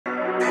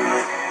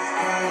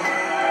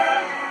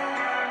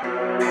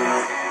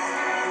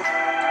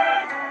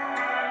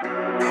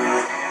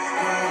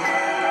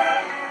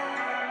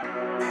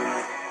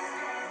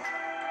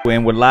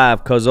and we're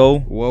live,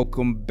 cuzzo.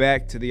 Welcome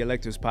back to the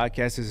Electives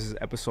podcast. This is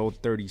episode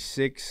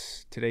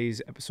 36.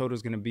 Today's episode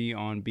is going to be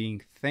on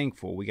being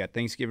thankful. We got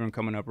Thanksgiving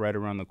coming up right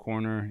around the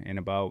corner in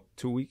about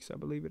 2 weeks, I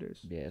believe it is.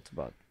 Yeah, it's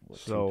about what,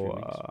 So, 2-3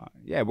 weeks.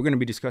 yeah, we're going to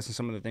be discussing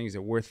some of the things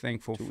that we're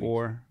thankful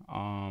for.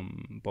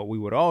 But we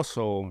would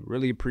also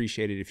really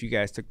appreciate it if you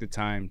guys took the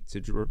time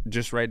to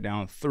just write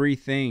down 3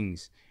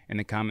 things in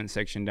the comment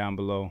section down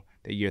below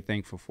that you're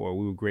thankful for.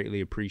 We would greatly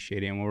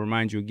appreciate it, and we'll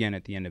remind you again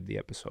at the end of the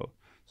episode.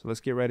 So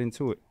let's get right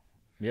into it.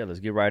 Yeah,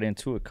 let's get right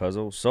into it,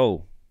 cuzzo.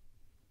 So,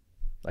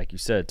 like you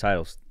said,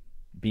 titles,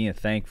 being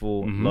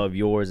thankful, love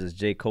yours, as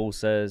J. Cole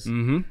says.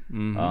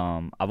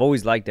 I've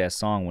always liked that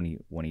song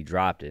when he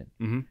dropped it.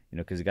 You know,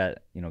 because it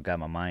got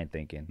my mind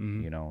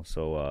thinking. You know,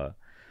 so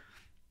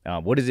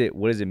what does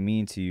it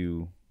mean to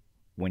you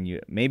when you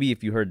maybe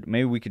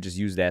we could just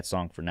use that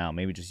song for now.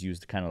 Maybe just use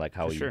the kind of like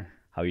how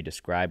you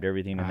described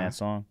everything in that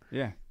song.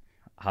 Yeah.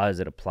 How has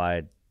it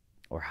applied,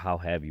 or how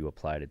have you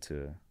applied it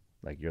to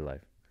like your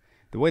life?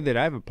 The way that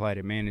I've applied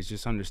it, man, is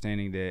just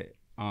understanding that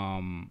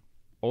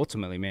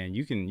ultimately, man,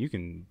 you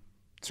can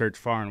search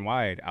far and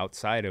wide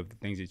outside of the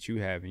things that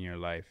you have in your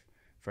life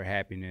for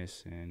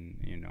happiness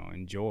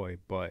and joy.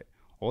 But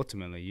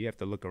ultimately, you have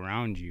to look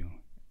around you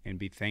and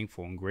be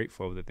thankful and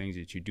grateful for the things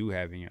that you do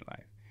have in your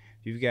life.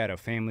 If you've got a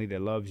family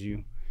that loves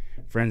you,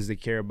 friends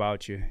that care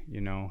about you,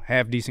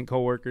 have decent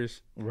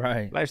coworkers,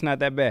 right? Life's not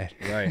that bad,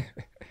 right?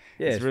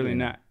 Yeah, it's really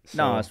not.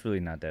 No, it's really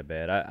not that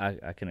bad.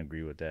 I can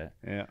agree with that.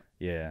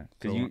 Yeah.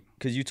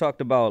 Because you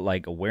talked about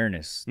like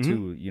awareness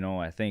too.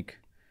 I think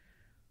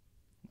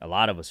a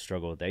lot of us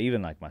struggle with that.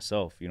 Even like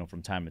myself,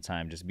 from time to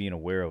time, just being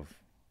aware of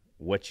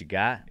what you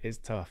got. It's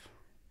tough.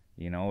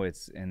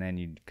 Because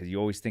you're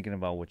always thinking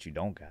about what you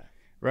don't got.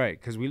 Right.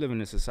 Because we live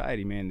in a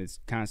society, man, that's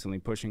constantly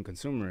pushing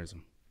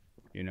consumerism.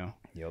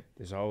 Yep.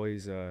 There's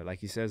always, like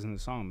he says in the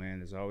song, man,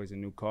 there's always a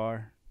new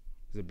car,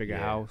 there's a bigger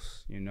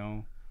house,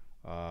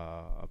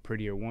 a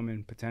prettier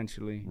woman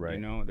potentially.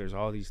 Right. There's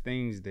all these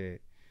things that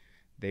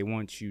they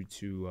want you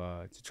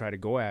to try to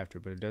go after,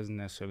 but it doesn't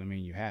necessarily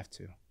mean you have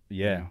to.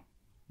 Yeah.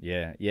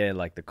 Yeah,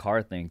 like the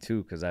car thing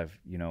too, because I've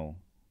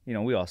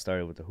we all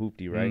started with the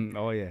hoopty, right?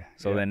 Oh yeah.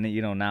 So then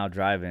now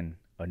driving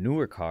a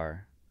newer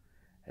car,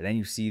 and then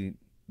you see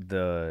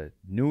the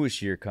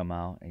newest year come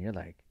out, and you're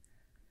like,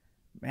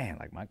 man,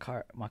 like my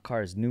car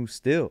is new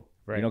still.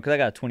 Right. Because I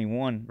got a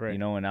 21, right.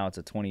 And now it's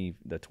a 20.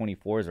 The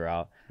 24s are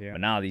out. Yeah.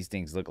 But now these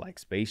things look like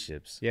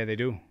spaceships. Yeah, they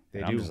do.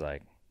 I'm just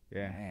like,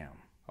 damn.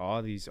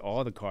 All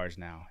the cars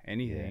now,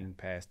 anything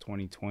past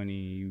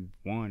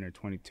 2021 or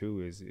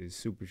 22 is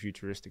super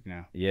futuristic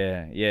now.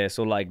 Yeah.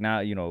 So like now,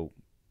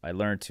 I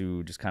learned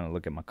to just kind of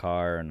look at my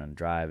car and then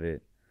drive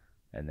it,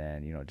 and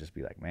then just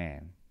be like,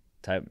 man,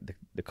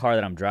 the car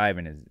that I'm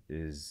driving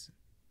is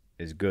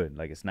good.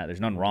 Like it's not. There's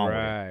nothing wrong with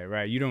it.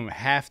 Right. You don't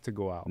have to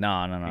go out. No.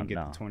 And get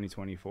the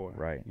 2024.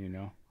 Right.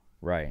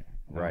 Right.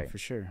 For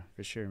sure,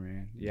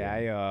 man.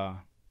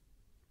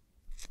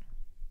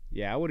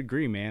 Yeah, I would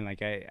agree, man.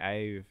 Like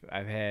I've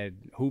had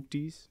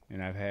hoopties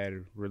and I've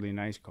had really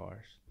nice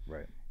cars.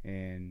 Right.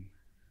 And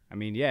I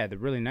mean, the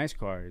really nice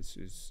car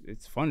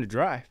it's fun to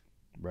drive.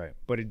 Right.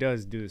 But it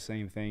does do the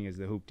same thing as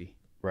the hoopty.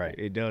 Right.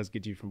 It does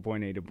get you from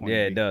point A to point B.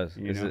 Yeah, it does.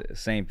 It's the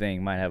same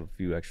thing. Might have a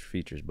few extra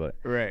features, but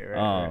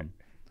right.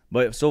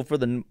 But so for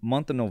the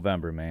month of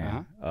November,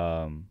 man,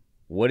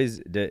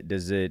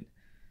 does it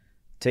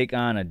take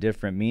on a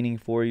different meaning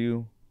for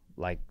you,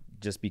 like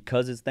just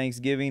because it's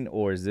Thanksgiving,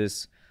 or is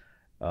this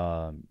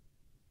theme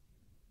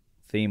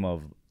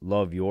of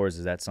love yours,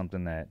 is that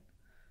something that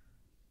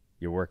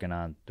you're working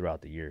on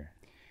throughout the year?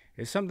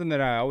 It's something that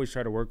I always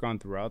try to work on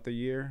throughout the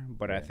year,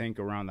 but I think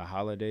around the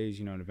holidays,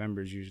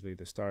 November is usually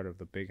the start of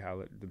the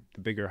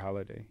bigger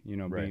holiday,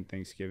 being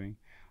Thanksgiving.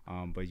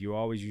 But you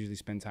always usually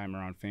spend time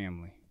around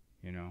family.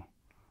 And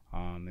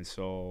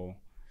so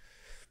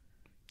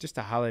just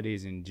the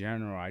holidays in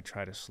general, I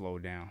try to slow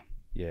down,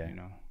 and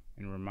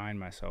remind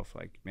myself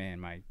like, man,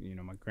 my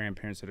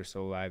grandparents that are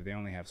still alive, they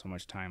only have so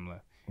much time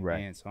left,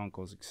 aunts,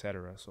 uncles,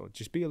 etc. So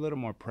just be a little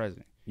more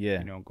present,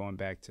 going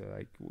back to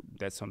like,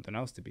 that's something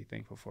else to be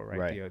thankful for,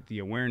 right? The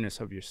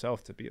awareness of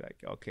yourself to be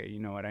like, okay, you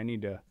know what,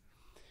 the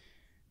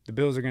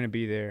bills are going to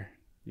be there,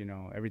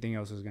 everything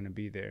else is going to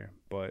be there,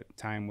 but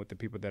time with the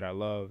people that I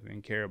love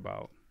and care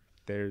about,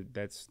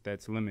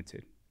 that's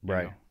limited.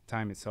 Right.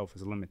 Time itself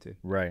is limited.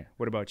 Right.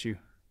 What about you?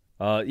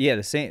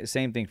 The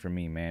same thing for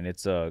me, man.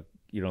 It's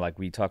like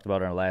we talked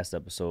about in our last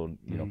episode,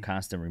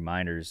 constant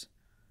reminders.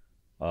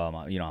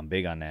 I'm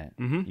big on that.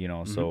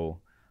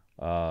 So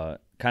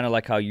kind of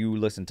like how you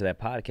listen to that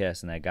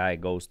podcast and that guy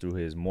goes through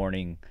his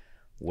morning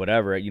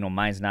whatever,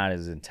 mine's not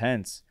as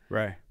intense.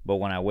 Right. But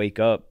when I wake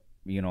up,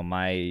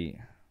 my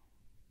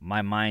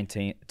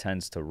mind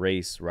tends to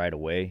race right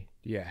away.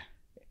 Yeah.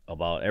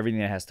 About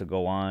everything that has to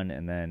go on,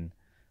 and then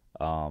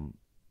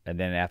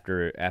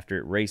after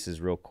it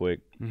races real quick,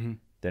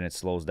 then it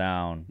slows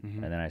down,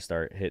 and then I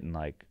start hitting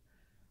like,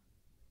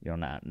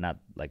 not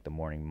like the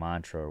morning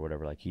mantra or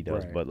whatever like he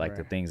does, but like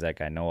the things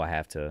like I know I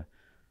have to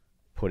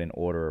put in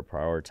order or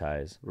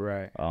prioritize.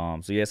 Right.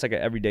 So yeah, it's like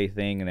an everyday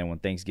thing, and then when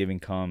Thanksgiving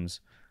comes,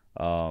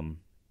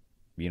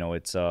 You know,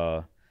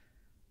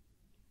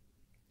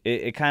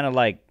 it kind of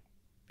like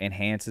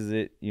enhances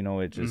it, you know,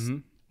 it just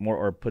more,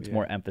 or puts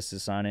more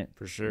emphasis on it.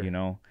 For sure. You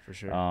know? For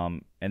sure.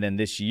 And then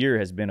this year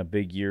has been a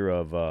big year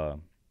of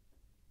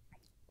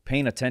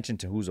paying attention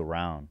to who's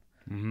around.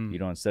 You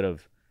know, instead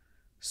of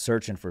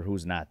searching for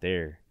who's not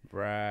there.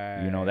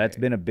 Right. You know, that's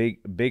been a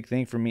big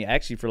thing for me,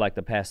 actually, for like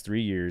the past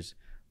 3 years,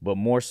 but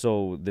more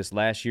so this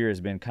last year has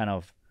been kind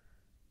of,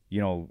 you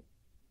know,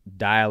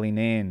 dialing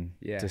in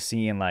to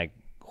seeing like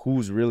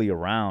who's really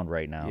around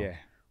right now. Yeah.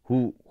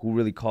 Who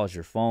really calls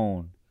your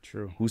phone?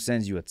 True. Who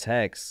sends you a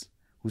text?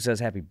 Who says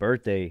happy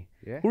birthday?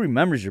 Yeah. Who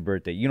remembers your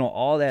birthday? You know,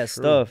 all that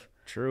stuff.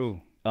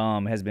 True.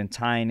 Has been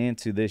tying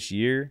into this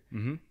year.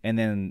 And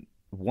then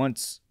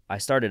once I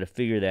started to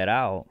figure that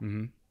out,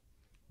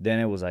 then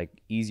it was like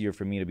easier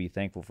for me to be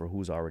thankful for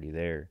who's already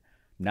there.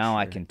 Now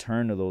I can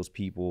turn to those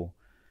people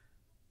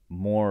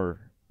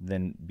more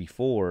than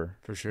before.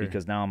 For sure.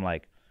 Because now I'm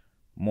like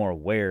more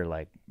aware,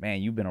 like,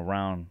 man, you've been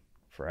around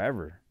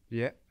forever.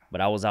 Yeah. But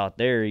I was out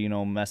there, you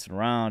know, messing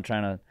around,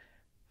 trying to,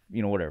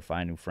 you know, whatever,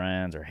 find new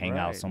friends or hang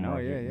out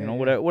somewhere. You know,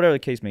 whatever the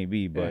case may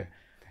be. But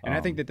and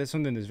I think that that's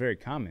something that's very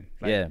common.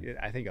 Like,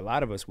 I think a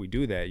lot of us, we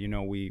do that. You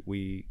know,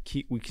 we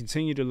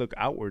continue to look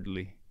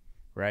outwardly,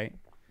 right?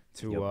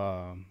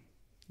 To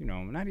you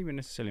know, not even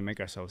necessarily make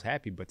ourselves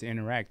happy, but to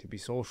interact, to be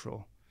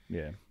social.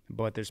 Yeah.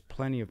 But there's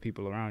plenty of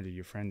people around you,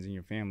 your friends and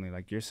your family,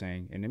 like you're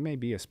saying, and it may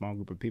be a small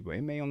group of people.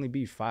 It may only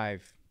be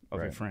 5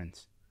 of your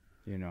friends,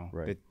 you know,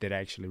 that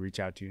actually reach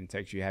out to you and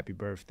text you happy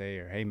birthday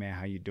or, hey, man,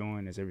 how you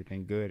doing? Is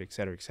everything good? Et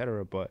cetera, et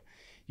cetera. But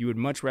you would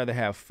much rather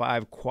have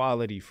 5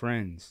 quality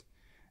friends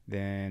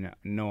than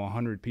know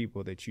 100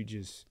 people that you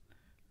just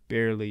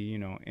barely, you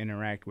know,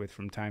 interact with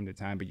from time to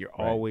time, but you're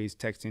always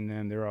texting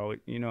them. They're always,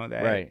 you know,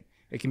 that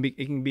it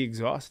can be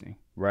exhausting.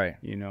 Right.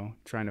 You know,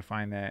 trying to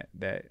find that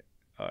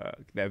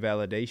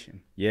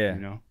validation. Yeah.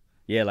 You know?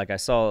 Yeah, like I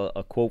saw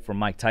a quote from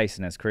Mike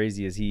Tyson, as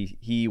crazy as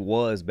he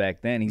was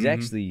back then. He's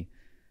actually,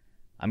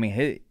 I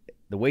mean,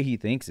 the way he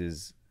thinks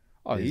is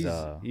he's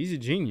a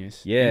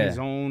genius. Yeah. In his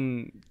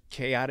own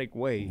chaotic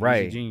way.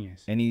 Right. He's a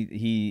genius. And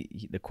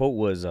he the quote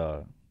was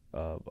a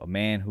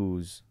man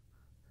who's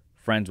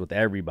friends with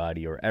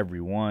everybody or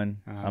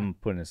everyone. I'm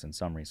putting this in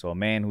summary. So a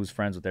man who's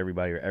friends with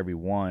everybody or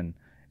everyone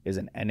is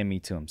an enemy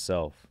to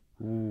himself.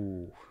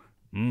 Ooh.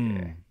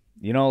 Yeah.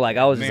 You know, like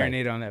I was just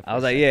marinate on that. I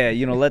was like, yeah,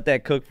 you know, let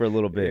that cook for a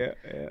little bit.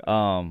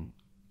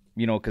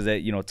 You know, because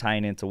that, you know,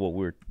 tying into what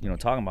we're, you know,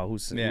 talking about,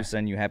 who's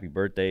sending you happy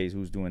birthdays,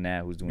 who's doing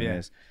that, who's doing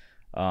this.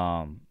 You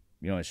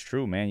know, it's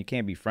true, man. You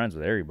can't be friends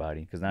with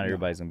everybody because not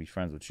everybody's gonna be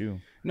friends with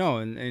you. No,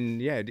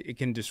 and yeah, it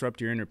can disrupt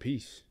your inner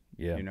peace.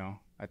 Yeah. You know,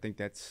 I think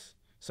that's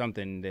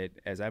something that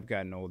as I've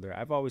gotten older,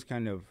 I've always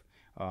kind of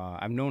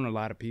I've known a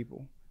lot of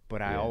people,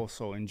 but I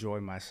also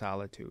enjoy my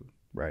solitude.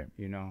 Right.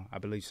 You know, I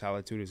believe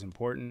solitude is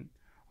important.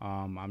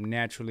 I'm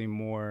naturally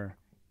more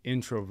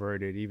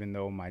introverted, even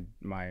though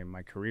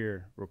my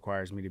career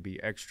requires me to be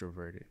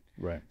extroverted.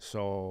 Right.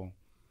 So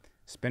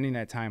spending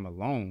that time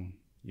alone,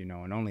 you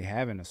know, and only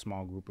having a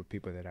small group of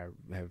people that I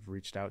have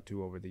reached out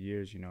to over the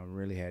years, you know,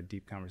 really had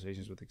deep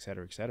conversations with, et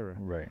cetera, et cetera.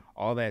 Right.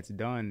 All that's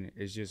done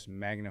is just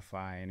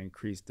magnify and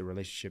increase the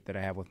relationship that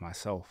I have with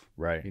myself.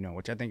 Right. You know,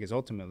 which I think is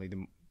ultimately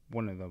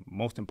one of the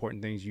most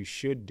important things you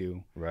should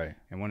do. Right.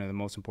 And one of the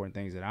most important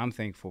things that I'm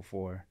thankful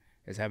for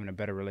is having a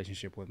better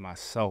relationship with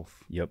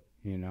myself. Yep.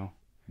 You know?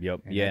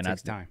 Yep. And that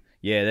takes time.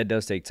 Yeah, that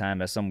does take time.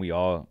 That's something we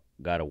all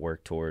got to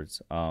work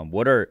towards.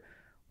 What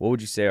would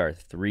you say are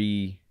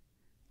 3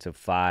 to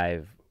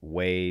 5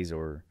 ways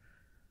or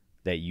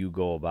that you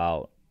go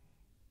about,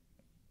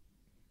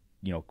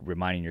 you know,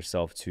 reminding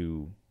yourself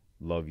to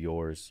love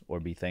yours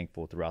or be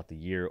thankful throughout the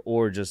year,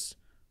 or just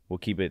we'll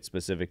keep it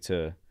specific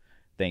to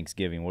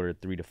Thanksgiving? What are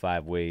 3 to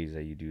 5 ways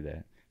that you do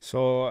that?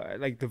 So,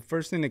 like, the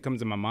first thing that comes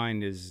to my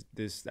mind is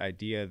this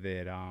idea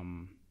that,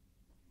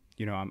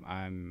 you know,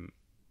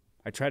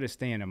 I try to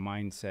stay in a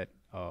mindset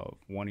of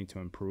wanting to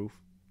improve,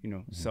 you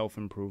know,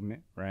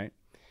 self-improvement, right?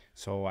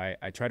 So I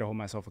try to hold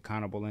myself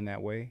accountable in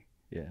that way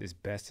as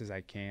best as I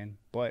can.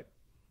 But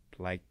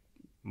like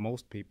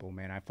most people,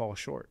 man, I fall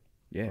short,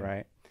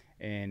 right?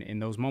 And in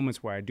those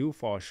moments where I do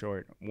fall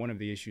short, one of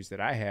the issues that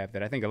I have,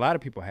 that I think a lot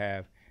of people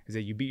have, is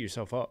that you beat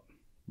yourself up.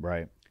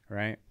 Right.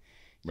 Right.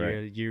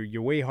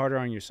 You're way harder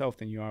on yourself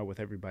than you are with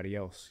everybody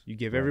else. You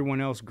give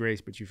everyone else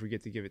grace, but you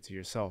forget to give it to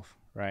yourself,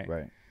 right?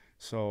 Right.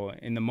 So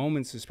in the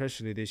moments,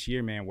 especially this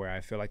year, man, where I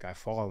feel like I've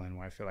fallen,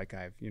 where I feel like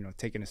I've, you know,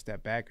 taken a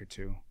step back or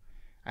two,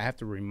 I have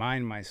to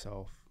remind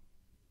myself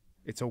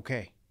it's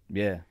okay.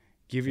 Yeah.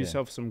 Give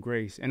yourself some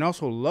grace, and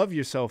also love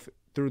yourself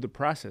through the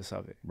process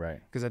of it. Right.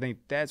 Because I think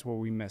that's where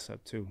we mess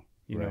up too.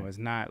 You know, is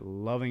not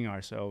loving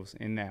ourselves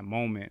in that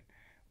moment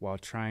while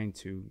trying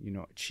to, you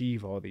know,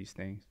 achieve all these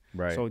things.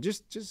 Right. So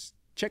just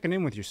checking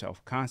in with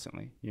yourself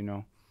constantly, you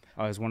know,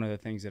 is one of the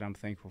things that I'm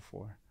thankful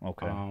for.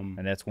 Okay.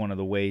 And that's one of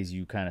the ways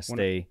you kind of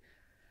stay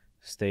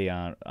stay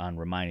on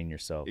reminding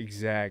yourself.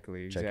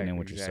 Exactly. Checking in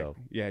with yourself.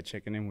 Yeah,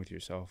 checking in with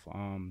yourself.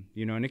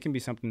 You know, and it can be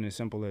something as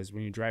simple as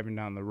when you're driving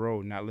down the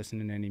road, not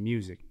listening to any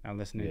music, not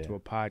listening to a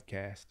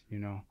podcast, you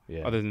know,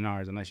 other than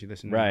ours, unless you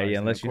listen to ours. Yeah,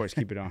 unless of course,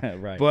 keep it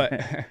on. Right.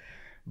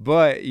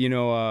 But you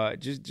know,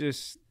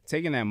 just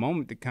taking that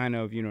moment to kind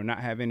of, you know, not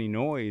have any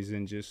noise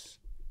and just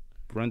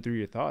run through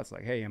your thoughts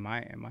like, hey, am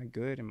I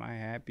good? Am I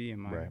happy?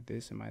 Am I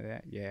this? Am I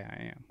that? Yeah,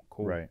 I am.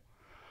 Cool. Right.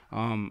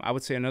 I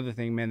would say another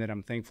thing, man, that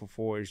I'm thankful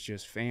for is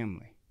just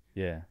family.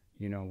 Yeah.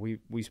 You know,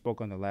 we spoke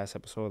on the last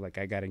episode, like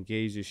I got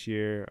engaged this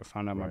year. I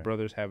found out my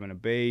brother's having a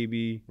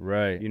baby.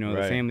 Right. You know,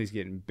 the family's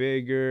getting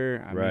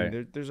bigger. I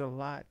mean, there's a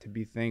lot to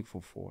be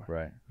thankful for.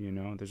 Right. You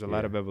know, there's a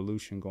lot of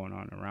evolution going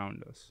on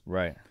around us.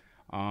 Right.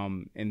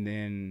 And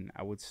then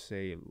I would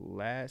say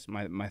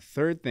my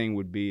third thing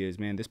would be is,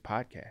 man, this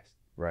podcast.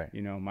 Right.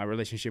 You know, my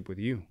relationship with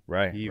you.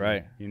 Right. Even,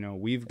 right. You know,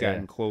 we've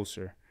gotten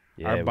closer.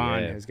 Yeah, our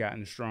bond has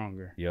gotten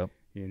stronger. Yep.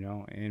 You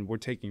know, and we're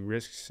taking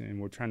risks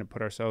and we're trying to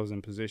put ourselves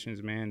in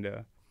positions, man,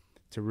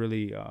 to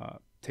really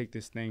take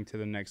this thing to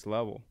the next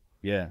level.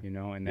 Yeah. You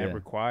know, and that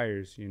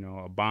requires, you know,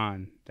 a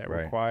bond. That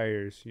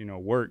requires, you know,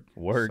 work.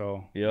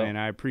 So, man,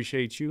 I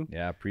appreciate you.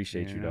 Yeah, I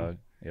appreciate you, dog.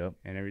 Yep.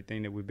 And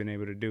everything that we've been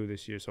able to do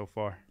this year so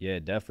far. Yeah,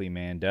 definitely,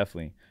 man.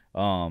 Definitely.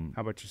 How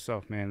about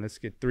yourself, man? Let's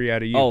get 3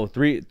 out of you. Oh,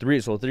 three.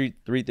 So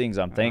three things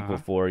I'm thankful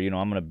for. You know,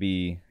 I'm gonna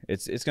be.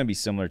 It's gonna be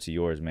similar to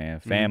yours,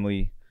 man.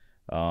 Family,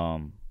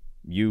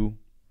 you,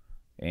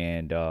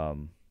 and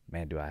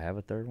man, do I have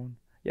a third one?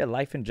 Yeah,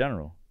 life in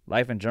general.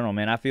 Life in general,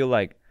 man. I feel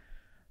like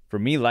for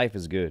me, life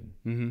is good.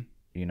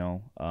 You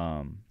know,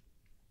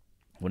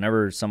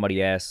 whenever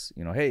somebody asks,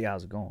 you know, hey,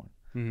 how's it going?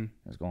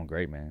 It's going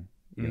great, man.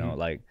 You know,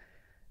 like,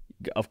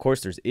 of course,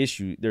 there's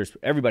issues.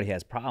 Everybody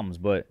has problems,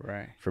 but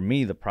for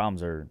me, the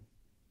problems are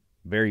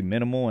very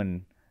minimal,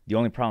 and the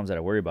only problems that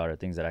I worry about are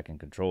things that I can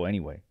control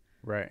anyway.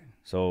 Right.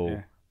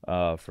 So,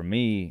 for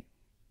me,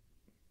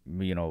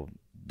 you know,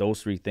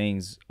 those 3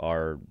 things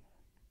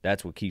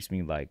that's what keeps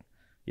me like,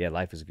 yeah,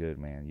 life is good,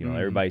 man. You know,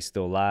 everybody's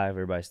still alive,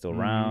 everybody's still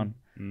around.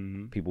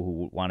 People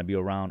who want to be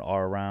around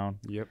are around.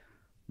 Yep.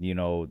 You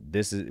know,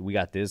 we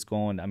got this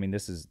going. I mean,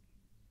 this is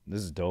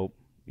dope.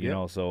 You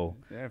know, so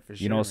for sure,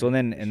 you know, so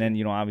then then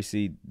you know,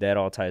 obviously that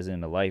all ties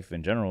into life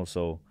in general.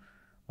 So,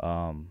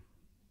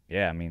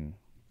 yeah, I mean,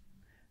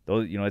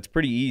 those, you know, it's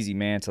pretty easy,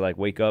 man, to like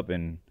wake up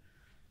and,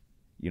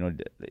 you know,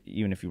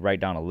 even if you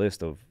write down a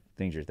list of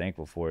things you're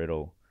thankful for,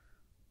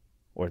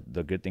 or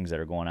the good things that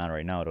are going on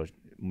right now, it'll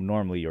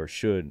normally or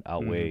should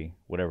outweigh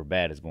whatever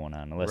bad is going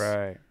on,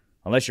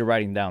 unless you're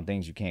writing down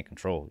things you can't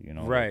control, you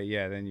know. Right.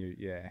 Yeah.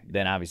 Then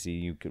then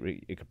obviously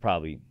it could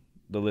probably,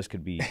 the list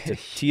could be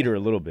teeter a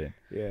little bit.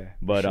 Yeah.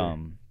 But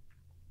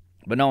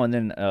but no, and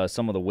then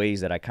some of the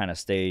ways that I kind of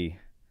stay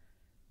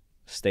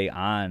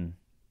on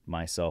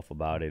myself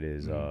about it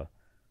is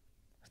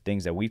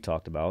things that we've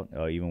talked about,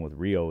 even with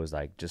Rio, is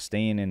like just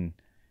staying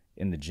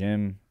in the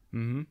gym,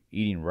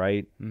 eating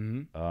right,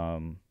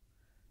 and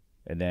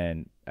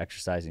then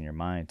exercising your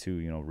mind too,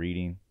 you know,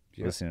 reading,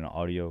 listening to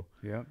audio.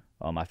 Yeah.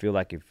 I feel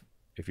like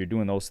if you're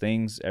doing those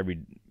things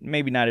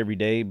maybe not every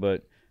day,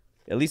 but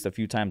at least a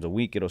few times a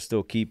week, it'll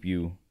still keep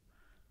you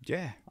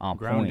on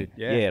grounded. Point.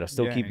 Yeah, it'll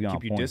still keep you on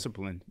point. Keep you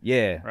disciplined.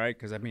 Yeah. Right?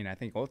 Because, I mean, I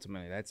think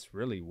ultimately that's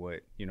really what,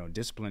 you know,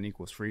 discipline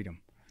equals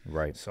freedom.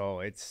 Right. So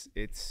it's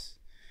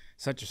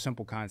such a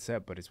simple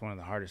concept, but it's one of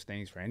the hardest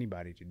things for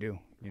anybody to do,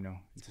 you know,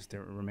 just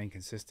to remain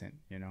consistent,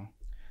 you know.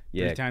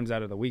 Yeah. 3 times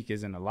out of the week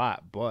isn't a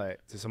lot,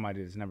 but to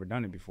somebody that's never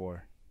done it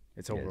before,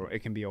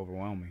 it can be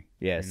overwhelming.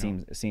 Yeah, it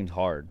seems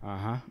hard.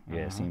 Yeah,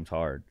 it seems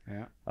hard.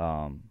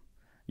 Yeah.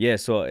 Yeah,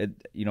 so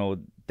you know,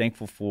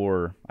 thankful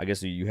for, I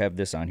guess you have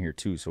this on here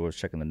too, so I was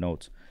checking the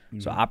notes.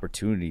 So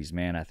opportunities,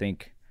 man, I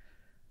think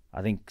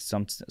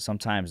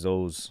sometimes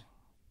those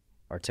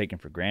are taken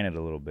for granted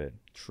a little bit.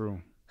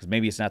 True. Because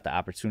maybe it's not the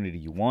opportunity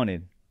you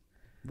wanted,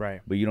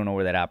 right? But you don't know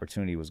where that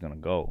opportunity was gonna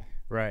go,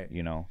 right?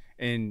 You know.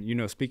 And you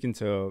know, speaking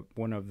to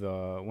one of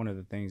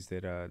the things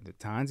that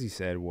Tanzi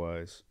said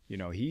was, you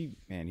know, he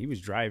was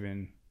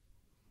driving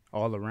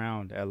all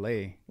around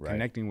LA,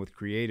 connecting with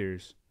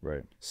creators,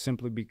 right?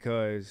 Simply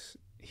because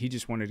he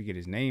just wanted to get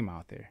his name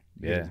out there,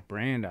 get his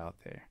brand out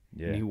there,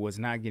 and he was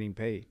not getting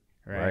paid,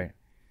 right?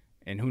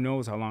 And who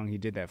knows how long he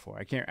did that for?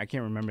 I can't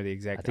remember the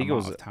exact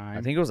amount of time.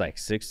 I think it was like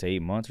 6 to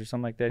 8 months or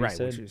something like that. Right, he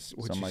said. Which is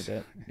like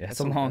that. Yeah, that's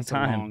a long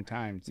time. A long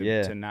time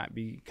to not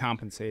be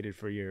compensated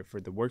for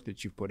the work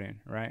that you put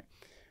in, right?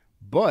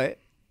 But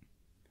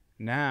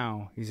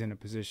now he's in a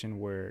position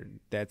where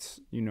that's,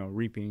 you know,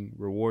 reaping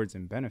rewards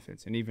and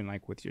benefits, and even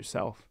like with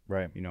yourself,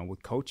 right? You know,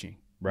 with coaching,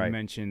 right? You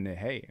mentioned that,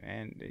 hey,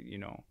 man, you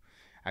know,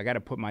 I got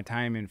to put my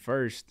time in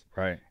first,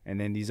 right? And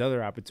then these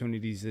other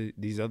opportunities,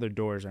 these other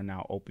doors are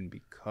now open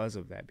because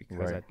of that,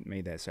 because I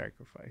made that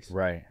sacrifice,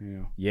 right? You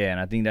know? Yeah, and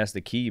I think that's the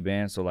key,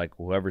 man. So like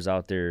whoever's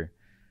out there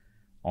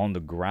on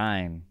the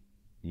grind,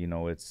 you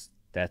know,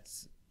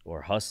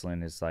 or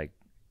hustling, it's like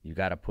you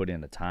got to put in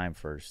the time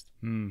first.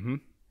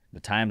 The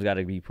time's got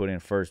to be put in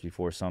first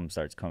before something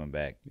starts coming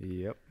back.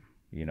 Yep.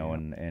 You know,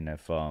 and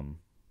if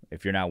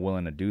if you're not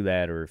willing to do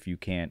that, or if you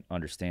can't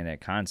understand that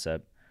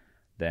concept,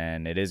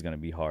 then it is going to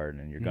be hard,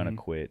 and you're going to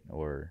quit,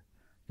 or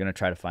you're going to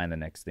try to find the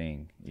next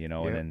thing, you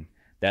know. And then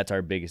that's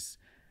our biggest,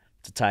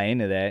 to tie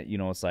into that, you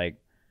know, it's like,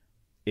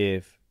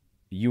 if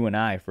you and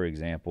I, for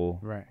example,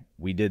 right,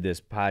 we did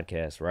this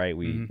podcast, right?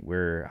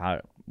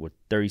 We're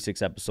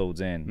 36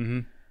 episodes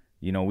in,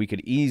 you know, we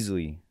could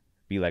easily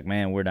be like,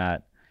 man, we're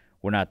not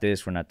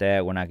this, we're not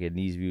that, we're not getting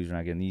these views, we're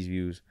not getting these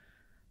views.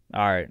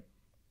 All right,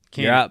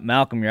 you're out,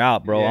 Malcolm, you're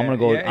out, bro. I'm gonna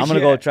go. I'm gonna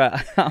go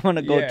try. I'm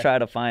gonna go try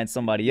to find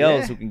somebody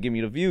else who can give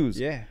me the views.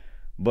 Yeah.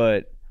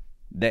 But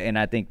and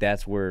I think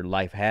that's where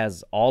life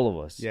has all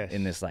of us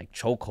in this like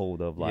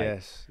chokehold of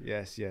like,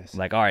 yes.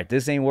 Like, all right,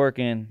 this ain't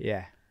working.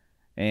 Yeah.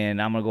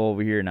 And I'm gonna go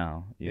over here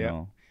now. You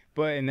know.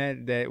 But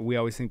in that we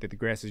always think that the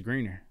grass is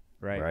greener,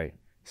 right? Right.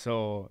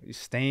 So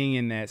staying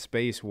in that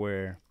space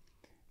where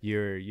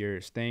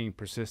you're staying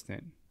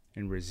persistent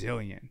and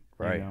resilient.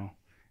 Right. You know?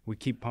 We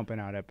keep pumping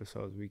out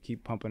episodes. We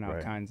keep pumping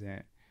out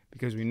content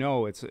because we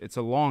know it's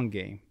a long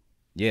game.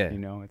 Yeah. You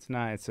know, it's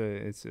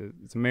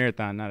a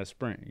marathon, not a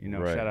sprint. You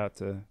know, shout out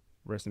to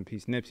rest in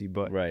peace Nipsey,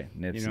 but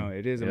Nipsey. You know,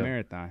 it is a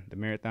marathon. The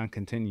marathon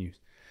continues.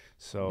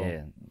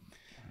 So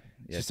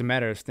it's just a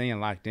matter of staying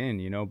locked in,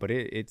 you know, but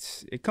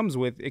it comes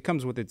with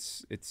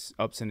its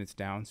ups and its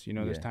downs. You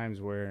know, there's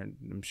times where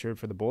I'm sure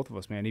for the both of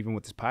us, man, even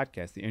with this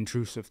podcast, the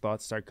intrusive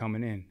thoughts start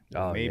coming in.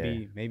 Well,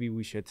 maybe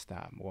we should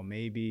stop. Well,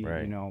 maybe,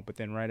 you know, but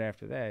then right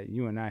after that,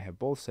 you and I have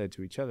both said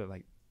to each other,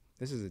 like,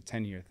 this is a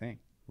 10-year thing.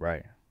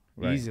 Right.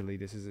 Easily,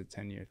 this is a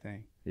 10-year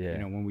thing. Yeah. You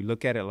know, when we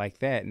look at it like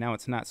that, now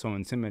it's not so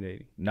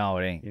intimidating. No,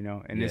 it ain't. You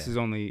know, and this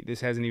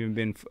hasn't even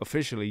been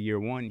officially year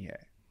one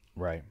yet.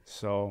 Right.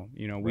 So,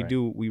 you know,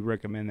 we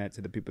recommend that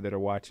to the people that are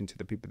watching, to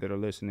the people that are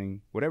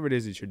listening, whatever it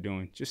is that you're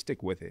doing, just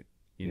stick with it.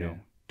 You know,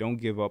 don't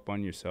give up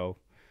on yourself.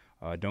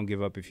 Don't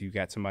give up if you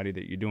got somebody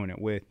that you're doing it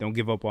with. Don't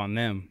give up on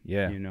them.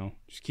 Yeah. You know,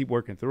 just keep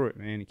working through it,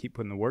 man, and keep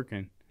putting the work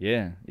in.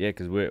 Yeah. Yeah.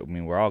 Because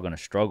we're all going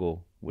to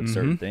struggle with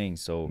certain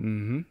things. So,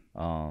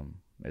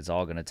 it's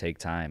all going to take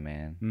time,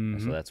 man.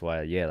 And so that's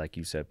why, like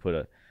you said, put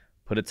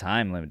a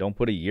time limit. Don't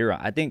put a year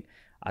on. I think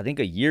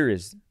a year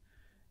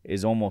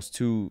is almost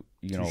too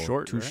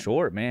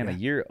short, man.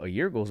 Yeah. A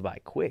year goes by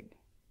quick.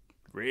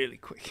 Really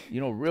quick. You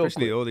know, real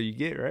Especially quick. the older you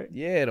get, right?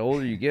 Yeah, the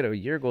older you get, a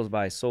year goes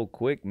by so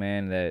quick,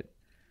 man, that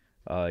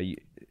I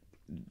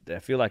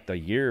feel like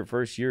the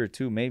first year or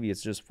two, maybe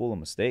it's just full of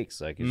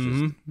mistakes. Like, it's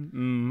just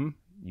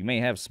you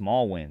may have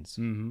small wins,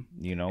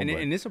 you know.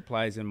 And this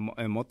applies in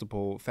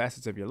multiple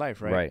facets of your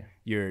life, right? Right.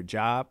 Your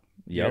job,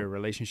 your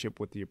relationship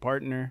with your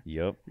partner,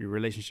 your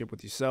relationship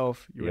with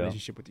yourself, your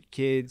relationship with your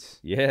kids.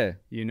 Yeah.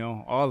 You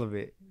know, all of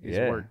it is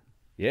work.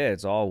 Yeah,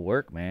 it's all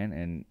work,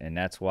 man. And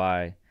that's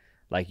why,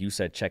 like you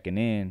said, checking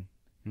in.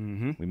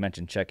 We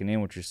mentioned checking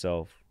in with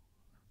yourself.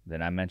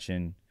 Then I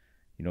mentioned,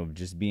 you know,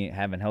 just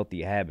having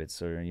healthy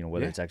habits, or, you know,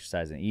 whether it's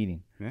exercise and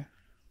eating. Yeah.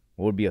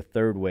 What would be a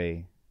third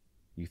way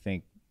you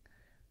think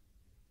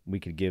we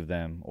could give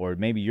them, or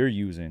maybe you're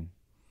using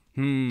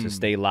to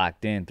stay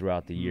locked in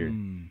throughout the year?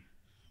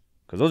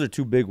 Because those are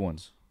two big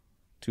ones,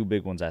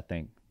 I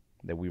think,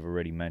 that we've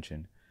already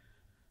mentioned.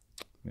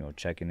 You know,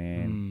 checking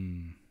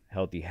in,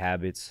 healthy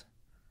habits.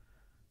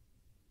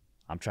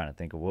 I'm trying to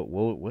think of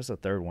what's the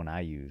third one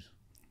I use.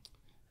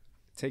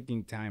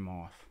 Taking time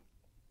off.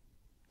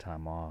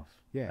 Time off.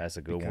 Yeah, that's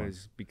a good one.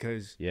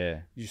 Because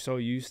you're so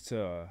used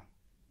to,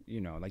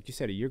 you know, like you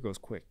said, a year goes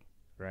quick,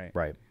 right?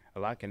 Right. A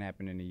lot can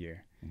happen in a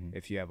year.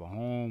 If you have a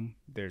home,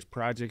 there's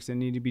projects that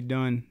need to be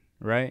done,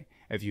 right?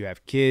 If you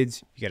have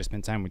kids, you got to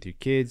spend time with your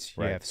kids.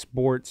 You have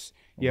sports.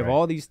 You have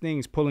all these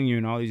things pulling you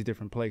in all these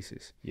different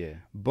places. Yeah.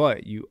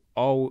 But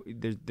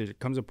there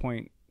comes a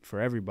point for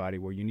everybody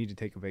where you need to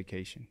take a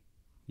vacation.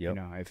 Yep.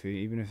 You know,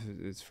 even if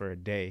it's for a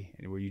day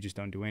where you just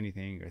don't do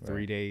anything, or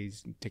 3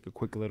 days, take a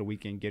quick little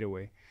weekend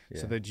getaway,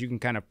 so that you can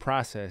kind of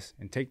process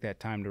and take that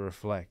time to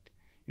reflect.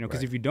 You know,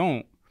 because if you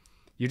don't,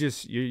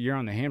 you're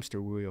on the hamster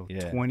wheel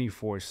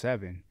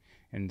 24/7,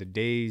 and the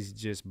days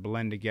just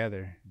blend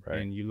together.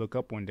 And you look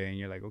up one day and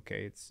you're like,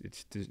 okay,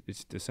 it's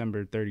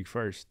December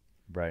 31st.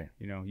 Right.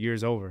 You know,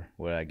 year's over.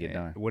 What did I get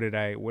done? What did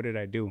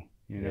I do?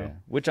 You know,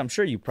 which I'm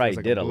sure you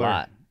probably did a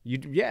lot.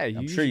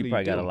 I'm sure you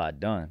probably got a lot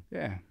done.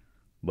 Yeah.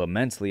 But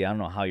mentally, I don't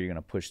know how you're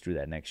gonna push through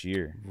that next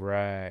year.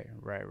 Right.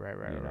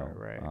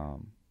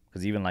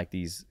 Because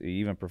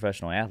even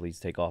professional athletes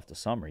take off the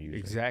summer usually.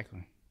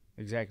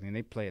 Exactly, and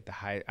they play at the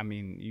high. I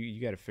mean,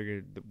 you got to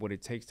figure what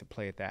it takes to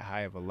play at that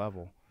high of a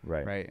level.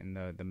 Right. And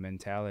the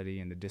mentality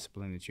and the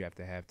discipline that you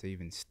have to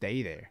even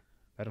stay there.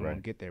 Let alone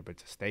get there, but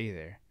to stay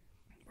there.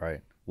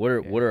 Right. What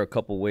are a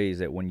couple ways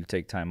that when you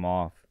take time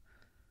off,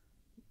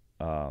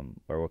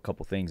 or a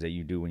couple things that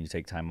you do when you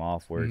take time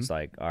off, where it's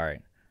like, all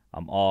right,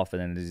 I'm off, and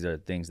then these are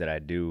things that I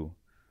do,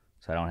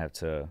 so I don't have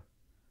to,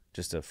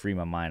 just to free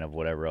my mind of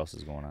whatever else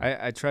is going on.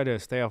 I try to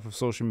stay off of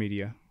social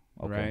media,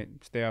 right?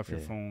 Stay off your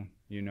phone,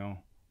 you know.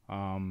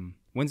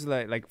 When's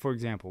the like for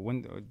example,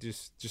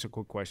 just a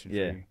quick question for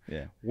you.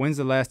 Yeah. When's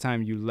the last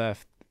time you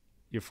left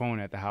your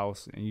phone at the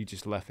house and you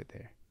just left it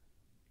there?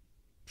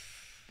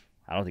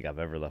 I don't think I've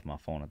ever left my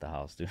phone at the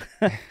house, dude.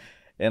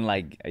 And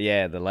like,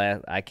 yeah,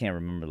 I can't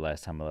remember the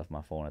last time I left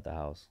my phone at the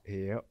house.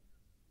 Yep.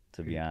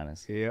 To be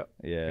honest. Yep.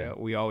 Yeah.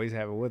 We always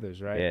have it with us,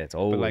 right? Yeah, it's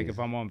always. But like if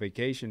I'm on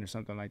vacation or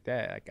something like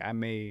that, like I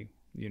may,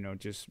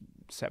 just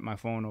set my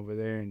phone over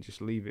there and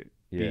just leave it.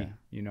 Yeah.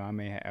 Be. I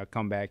may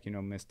come back,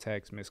 miss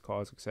texts, miss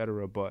calls,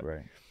 etc. But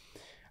right.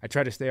 I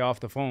try to stay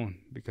off the phone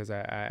because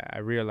I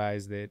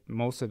realize that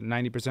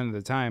 90% of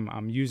the time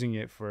I'm using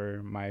it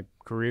for my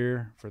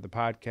career, for the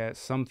podcast,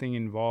 something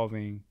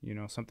involving,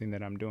 something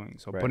that I'm doing.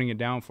 So putting it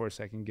down for a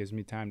second gives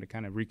me time to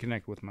kind of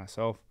reconnect with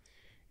myself,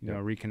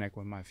 reconnect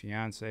with my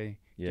fiance,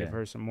 give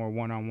her some more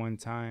one-on-one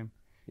time.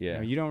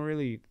 Yeah. You don't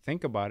really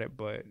think about it,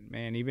 but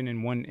man, even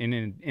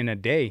in a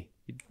day,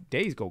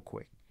 days go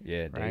quick.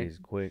 Yeah, days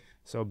quick.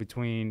 So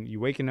between you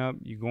waking up,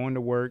 you going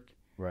to work,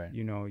 right?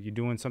 You're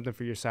doing something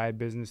for your side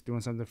business,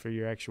 doing something for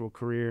your actual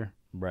career.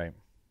 Right.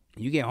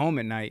 You get home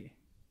at night,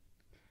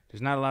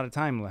 there's not a lot of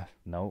time left.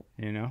 Nope.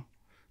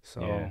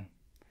 So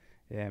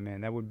yeah,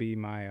 man, that would be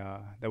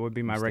my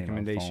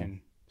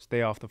recommendation.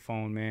 Stay off the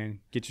phone, man.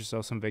 Get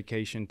yourself some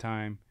vacation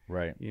time.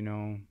 Right.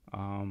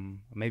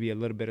 Maybe a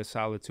little bit of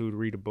solitude,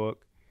 read a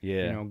book.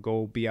 Yeah.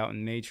 Go be out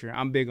in nature.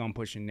 I'm big on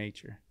pushing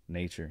nature.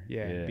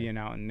 Yeah. Being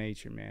out in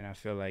nature, man. I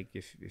feel like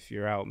if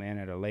you're out, man,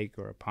 at a lake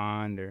or a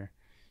pond or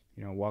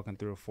walking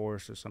through a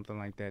forest or something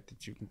like that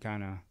you can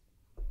kind of,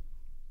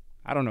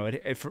 I don't know,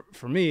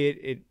 for me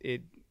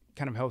it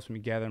kind of helps me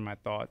gather my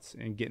thoughts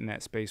and get in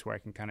that space where I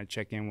can kind of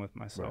check in with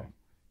myself.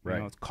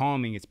 Right. It's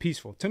calming, it's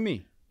peaceful to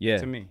me. Yeah.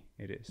 To me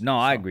it is. No,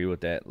 I agree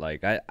with that.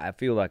 Like I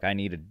feel like I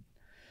needed,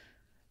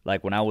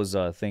 like when I was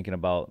thinking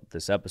about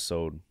this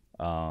episode,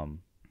 and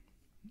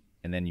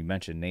then you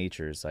mentioned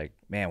nature, it's like,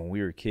 man, when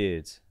we were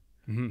kids,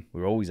 we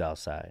were always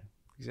outside.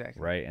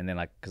 Exactly. Right. And then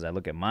because I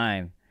look at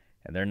mine,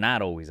 and they're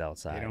not always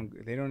outside.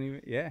 They don't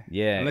even, yeah.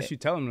 Yeah. Unless you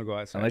tell them to go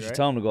outside. Unless you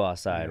tell them to go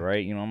outside,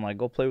 right? I'm like,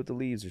 go play with the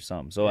leaves or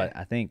something. So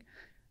I think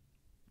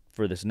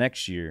for this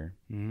next year,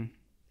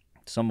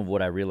 some of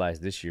what I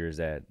realized this year is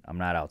that I'm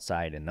not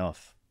outside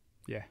enough.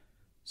 Yeah.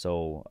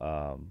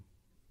 So,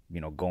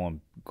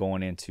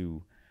 going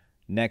into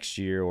next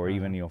year or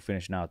even,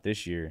 finishing out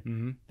this year,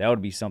 that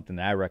would be something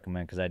that I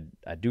recommend, because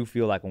I do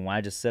feel like when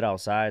I just sit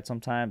outside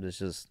sometimes, it's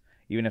just,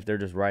 even if they're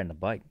just riding a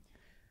bike,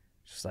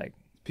 it's just like,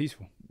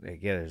 peaceful.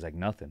 There's like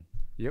nothing.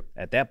 Yep.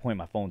 At that point,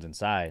 my phone's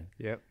inside.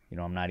 Yep.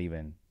 I'm not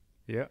even.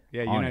 Yep.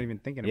 Yeah, you're not even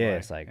thinking about it. Yeah,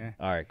 it's like,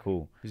 all right,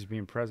 cool. Just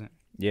being present.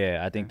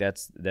 Yeah, I think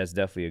that's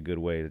definitely a good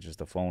way, to just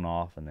the phone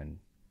off and then.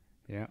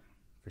 Yeah,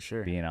 for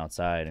sure. Being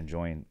outside,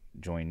 enjoying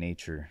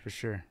nature. For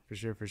sure.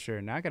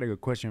 Now I got a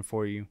good question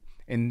for you.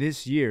 In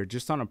this year,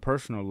 just on a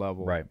personal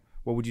level, right?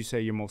 What would you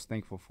say you're most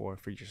thankful for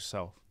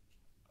yourself?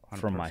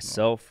 For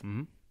myself,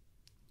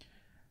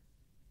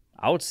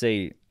 I would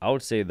say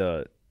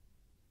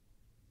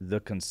the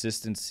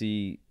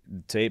consistency,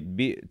 to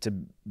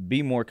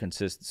be more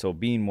consistent. So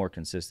being more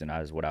consistent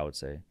is what I would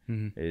say.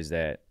 Is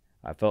that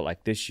I felt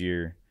like this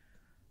year,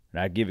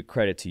 and I give it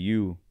credit to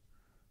you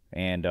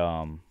and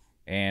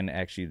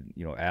actually,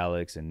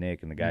 Alex and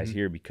Nick and the guys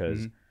here,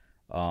 because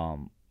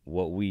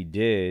what we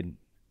did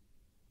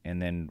and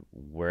then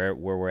where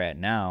we're at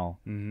now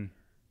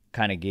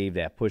kind of gave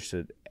that push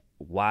to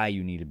why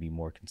you need to be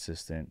more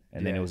consistent,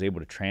 and then it was able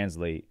to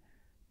translate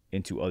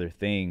into other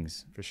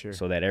things. For sure.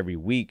 So that every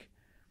week,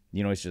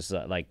 it's just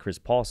like Chris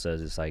Paul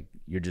says, it's like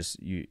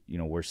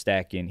we're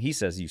stacking. He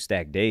says you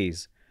stack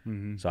days.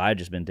 So I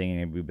just been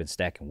thinking we've been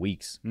stacking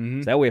weeks.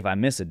 So that way, if I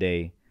miss a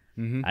day,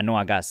 I know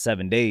I got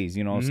 7 days.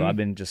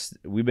 So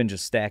we've been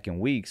just stacking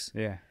weeks.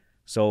 Yeah.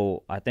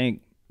 So I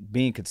think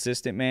being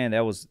consistent, man,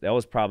 that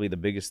was probably the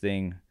biggest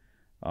thing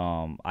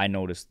I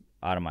noticed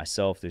out of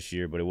myself this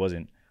year. But it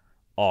wasn't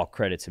all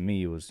credit to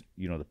me. It was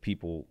the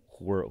people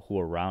who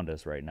are around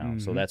us right now.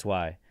 So that's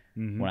why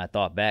when I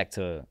thought back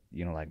to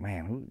like,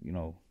 man,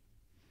 who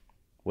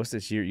what's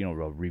this year?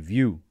 A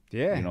review.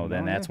 Yeah.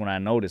 Then that's when I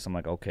noticed. I'm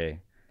like,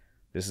 okay,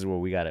 this is where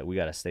we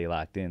gotta stay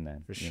locked in.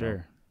 Then for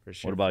sure.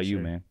 What about you,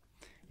 man?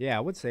 Yeah, I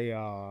would say,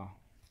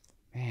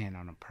 man,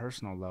 on a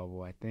personal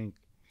level, I think.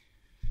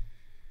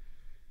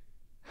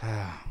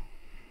 I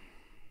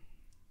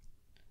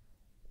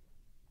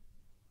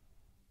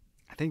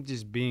think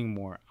just being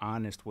more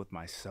honest with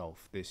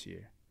myself this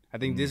year. I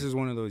think this is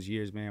one of those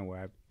years, man, where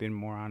I've been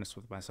more honest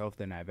with myself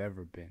than I've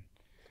ever been.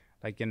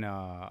 Like in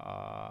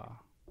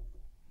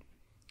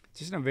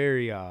just in a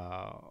very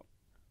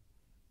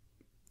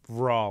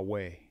raw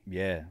way.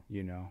 Yeah.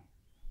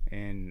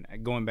 And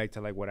going back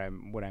to like what I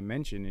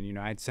mentioned, and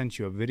I'd sent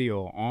you a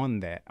video on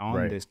that,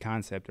 on this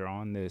concept or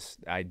on this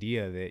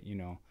idea that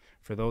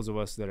for those of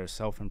us that are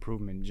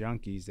self-improvement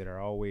junkies, that are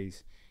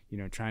always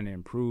trying to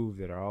improve,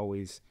 that are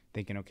always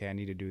thinking, okay, I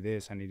need to do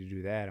this, I need to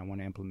do that, I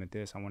want to implement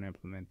this, I want to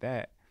implement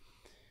that.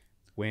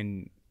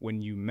 When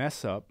you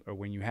mess up or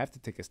when you have to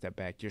take a step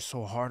back, you're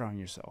so hard on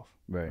yourself,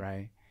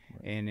 right?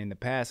 And in the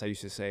past, I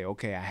used to say,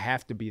 okay, I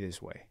have to be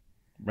this way.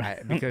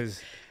 Right,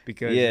 because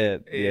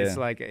it's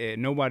like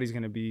nobody's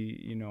gonna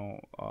be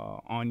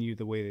on you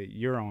the way that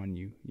you're on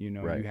you. You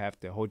have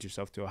to hold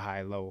yourself to a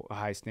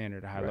high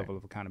standard, a high level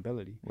of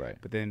accountability. Right.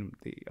 But then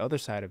the other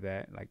side of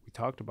that, like we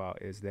talked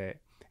about, is that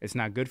it's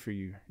not good for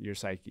you, your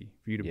psyche,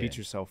 for you to beat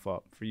yourself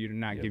up, for you to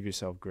not give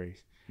yourself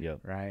grace.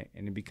 Right.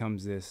 And it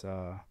becomes this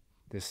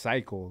this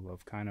cycle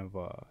of kind of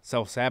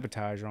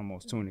self-sabotage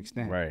almost to an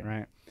extent.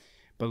 Right.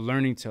 But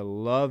learning to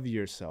love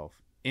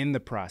yourself in the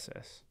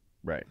process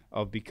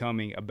of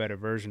becoming a better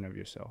version of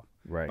yourself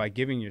by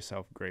giving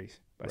yourself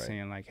grace, by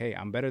saying like, hey,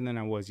 I'm better than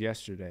I was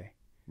yesterday.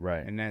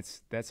 Right. And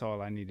that's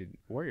all I need to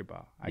worry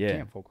about. I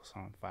can't focus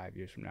on 5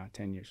 years from now,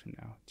 10 years from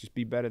now. Just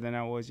be better than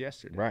I was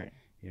yesterday. Right.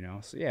 You know,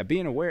 so yeah,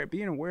 being aware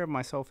of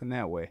myself in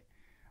that way,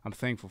 I'm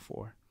thankful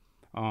for.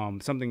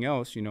 Something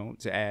else, you know,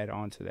 to add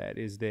on to that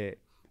is that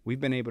we've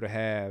been able to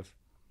have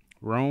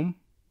Rome,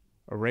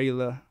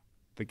 Arela,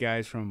 the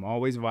guys from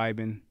Always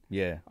Vibin',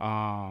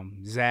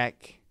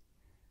 Zach,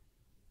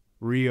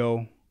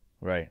 Rio,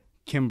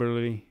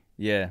 Kimberly,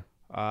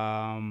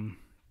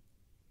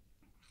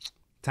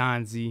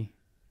 Tanzi,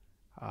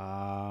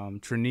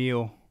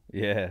 Trinil,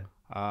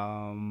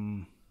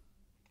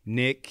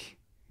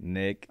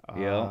 Nick,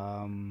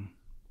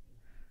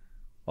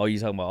 oh, you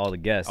talking about all the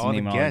guests? All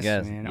the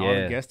guests, man. All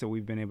the guests that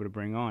we've been able to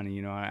bring on. And,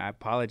 you know, I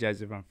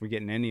apologize if I'm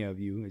forgetting any of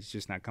you. It's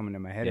just not coming to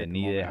my head at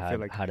the moment. I feel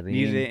like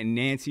Nita and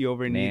Nancy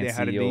over at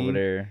Nita over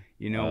there.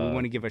 You know, we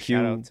want to give a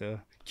shout out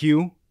to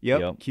Q.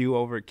 Q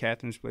over at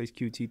Catherine's Place,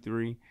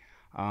 QT3.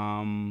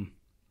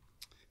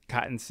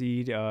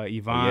 Cottonseed,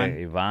 Yvonne.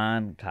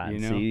 Yvonne,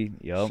 Cottonseed.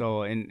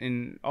 So,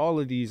 and all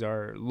of these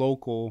are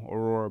local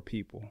Aurora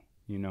people.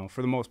 You know,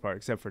 for the most part,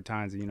 except for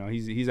Tanzi. You know,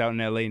 he's out in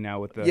LA now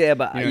with the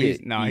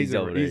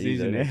he's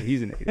a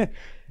native.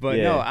 But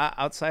no,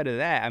 outside of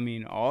that, I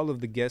mean, all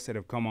of the guests that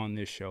have come on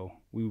this show,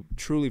 we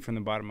truly from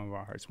the bottom of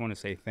our hearts want to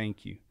say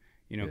thank you.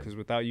 You know, because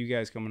without you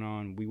guys coming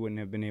on, we wouldn't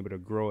have been able to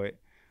grow it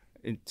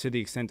to the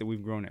extent that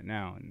we've grown it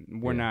now.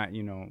 And we're not,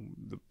 you know,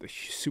 the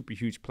super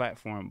huge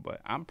platform,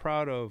 but I'm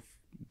proud of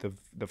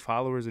the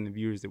followers and the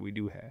viewers that we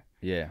do have.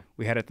 Yeah,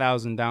 we had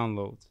 1,000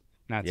 downloads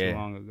not too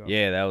long ago.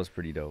 Yeah, that was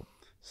pretty dope.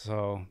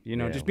 So, you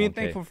know, just being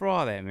thankful for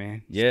all that,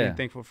 man. Just being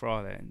thankful for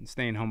all that and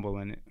staying humble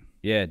in it.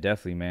 Yeah,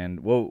 definitely, man.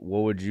 What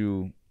would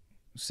you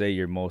say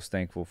you're most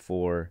thankful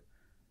for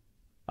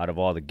out of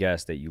all the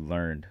guests that you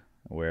learned?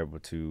 Were able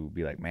to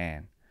be like,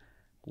 man,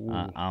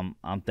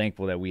 I'm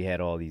thankful that we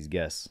had all these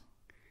guests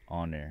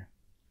on there.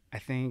 I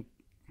think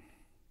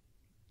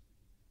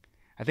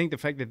the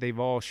fact that they've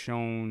all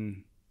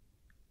shown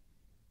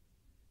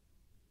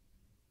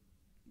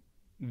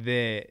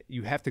that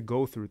you have to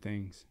go through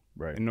things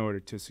in order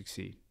to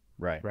succeed.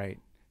 Right.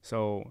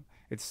 So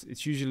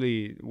it's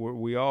usually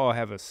we all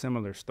have a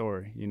similar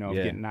story, you know, of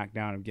getting knocked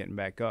down and getting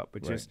back up,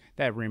 but just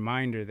that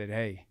reminder that,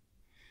 hey,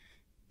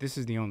 this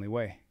is the only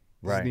way.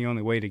 This is the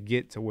only way to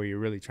get to where you're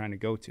really trying to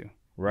go to.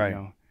 Right. You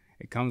know,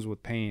 it comes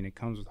with pain. It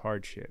comes with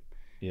hardship.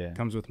 Yeah. It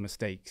comes with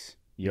mistakes.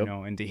 You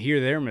know, and to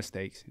hear their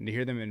mistakes and to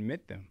hear them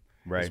admit them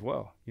as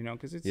well. You know,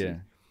 because it's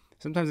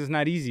sometimes it's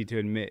not easy to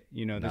admit.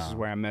 You know, this is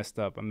where I messed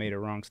up. I made a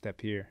wrong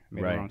step here. I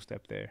made a wrong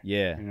step there.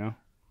 Yeah. You know.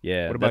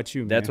 Yeah. What about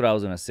you, man? That's what I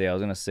was gonna say. I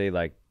was gonna say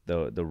like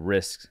the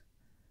risks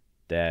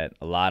that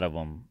a lot of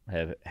them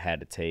have had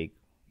to take.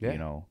 You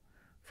know,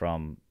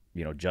 from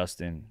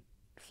Justin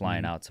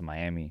flying out to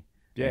Miami.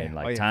 Yeah, and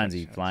like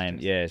Tanzi flying.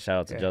 Yeah, shout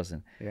out to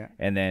Justin. Yeah,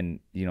 and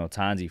then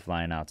Tanzi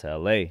flying out to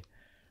LA.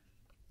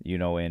 You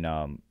know,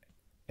 and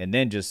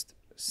then just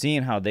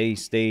seeing how they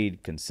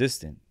stayed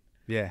consistent.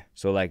 Yeah.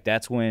 So like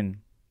that's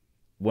when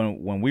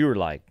we were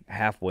like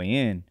halfway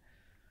in,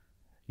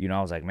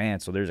 I was like, man,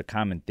 so there's a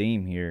common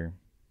theme here.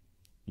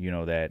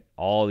 That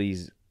all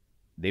these,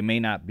 they may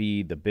not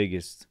be the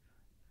biggest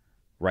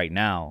right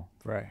now,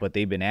 right? But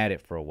they've been at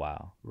it for a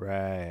while,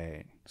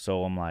 right?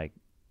 So I'm like,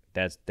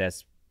 that's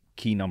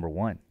key number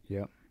one.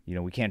 Yep.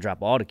 We can't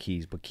drop all the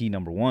keys, but key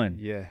number one,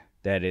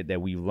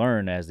 that we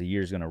learn as the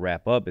year's gonna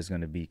wrap up is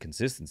gonna be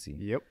consistency.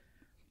 Yep.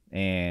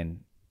 And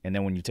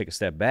then when you take a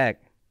step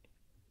back,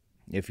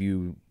 if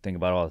you think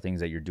about all the things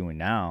that you're doing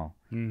now,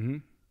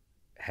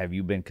 have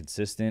you been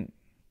consistent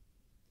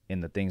in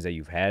the things that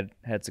you've had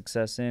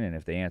success in? And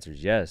if the answer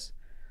is yes,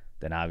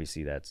 then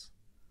obviously that's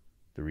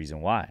the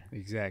reason why.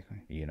 Exactly.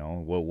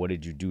 What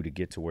did you do to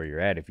get to where you're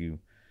at? If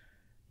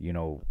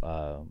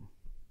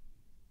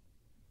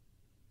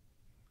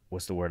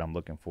what's the word I'm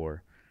looking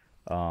for?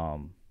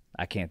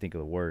 I can't think of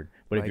the word.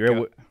 But like, if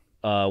you're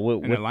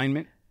an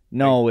alignment?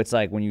 No, it's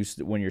like when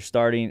you're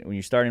starting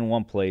in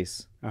one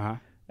place,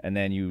 and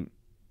then you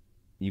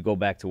go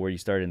back to where you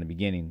started in the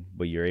beginning,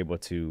 but you're able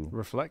to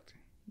reflect.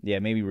 Yeah,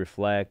 maybe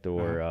reflect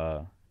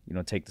or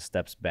take the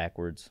steps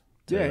backwards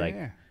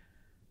to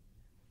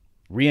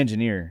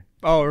re-engineer.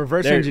 Oh,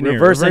 reverse engineer.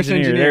 Reverse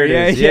engineer. There it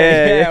is.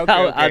 Yeah.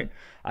 Okay.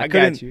 I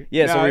got you.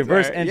 Yeah, so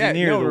reverse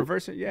engineer.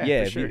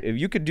 Yeah, for sure. If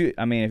you could do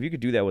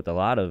that with a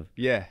lot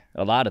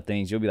of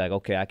things, you'll be like,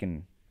 okay, I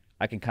can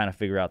kind of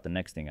figure out the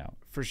next thing out.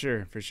 For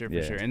sure.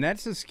 And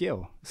that's a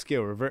skill.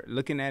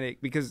 Looking at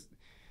it, because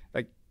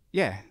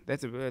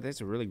that's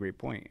a really great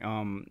point.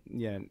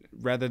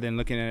 Rather than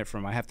looking at it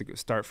from I have to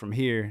start from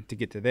here to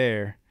get to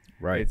there.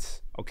 Right.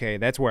 It's okay.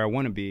 That's where I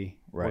want to be.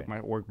 Right.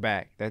 Work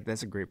back.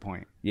 That's a great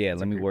point. Yeah.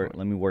 Let me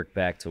work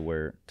back to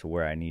where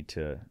I need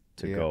to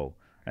go.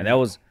 And that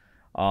was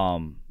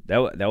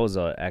that was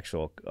a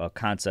actual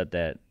concept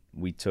that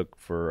we took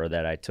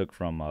that I took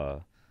from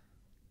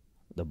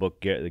the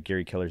book, the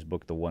Gary Keller's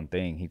book, The One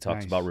Thing. He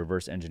talks about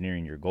reverse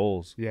engineering your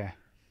goals. Yeah.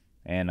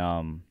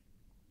 And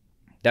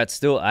that's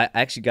still, I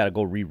actually got to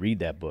go reread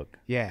that book.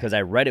 Yeah. Because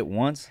I read it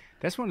once.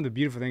 That's one of the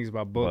beautiful things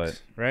about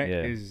books, right?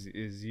 Yeah.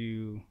 Is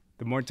you,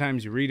 the more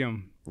times you read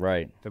them,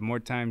 right, the more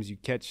times you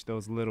catch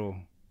those little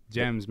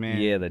gems, man.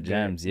 Yeah, the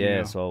gems. Yeah. You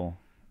know.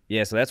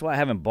 So that's why I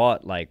haven't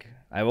bought, like,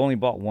 I've only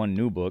bought one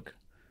new book.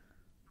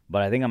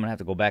 But I think I'm going to have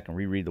to go back and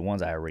reread the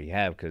ones I already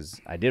have, because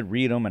I did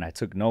read them and I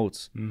took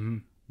notes. Mm-hmm.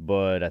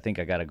 But I think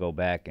I got to go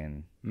back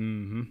and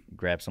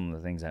grab some of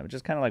the things.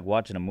 Just kind of like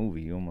watching a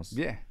movie. You almost,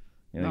 you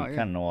kind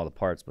of know all the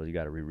parts, but you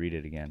got to reread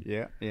it again.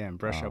 Yeah, and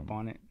brush up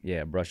on it.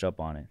 Yeah, brush up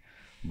on it.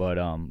 But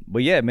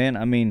yeah, man.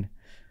 I mean,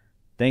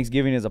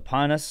 Thanksgiving is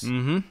upon us.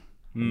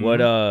 Mm-hmm.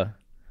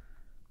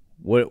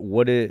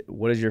 What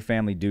does your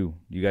family do?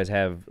 You guys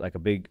have like a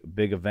big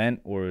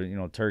event, or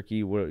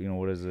turkey?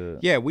 What is it?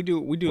 Yeah, we do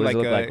what like does it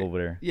look like over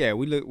there? Yeah,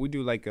 we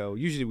do like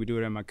usually we do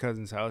it at my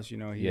cousin's house.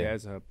 He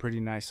has a pretty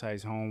nice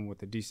sized home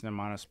with a decent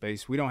amount of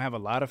space. We don't have a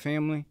lot of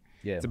family.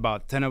 Yeah, it's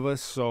about 10 of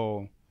us,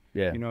 so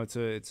yeah,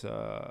 it's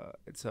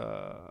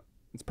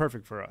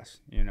perfect for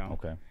us.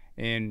 Okay.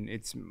 And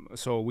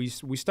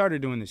we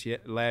started doing this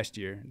last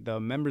year. The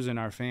members in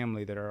our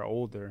family that are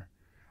older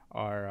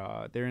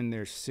are they're in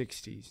their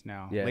 60s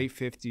now, late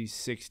 50s,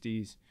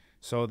 60s.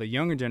 So the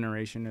younger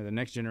generation, or the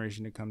next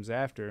generation that comes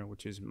after,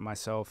 which is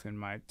myself and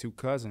my two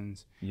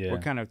cousins, we're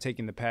kind of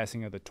taking the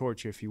passing of the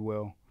torch, if you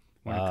will,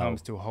 when it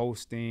comes to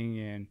hosting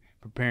and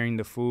preparing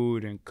the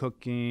food and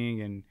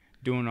cooking and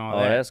doing all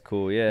that. Oh, that's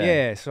cool. Yeah.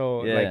 Yeah. So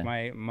like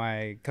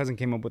my cousin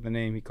came up with a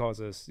name. He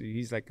calls us.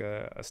 He's like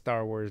a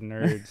Star Wars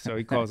nerd, so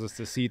he calls us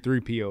the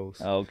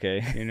C-3POs. Okay.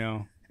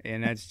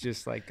 And that's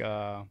just like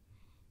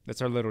that's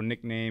our little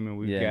nickname, and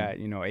we've got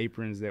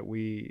aprons that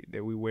we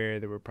wear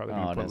that we're probably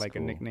gonna put like a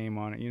nickname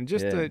on it.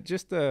 Just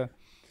to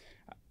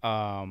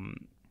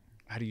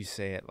how do you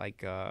say it?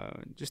 Like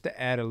just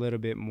to add a little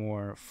bit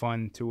more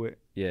fun to it.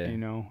 Yeah.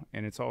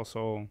 And it's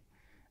also,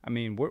 I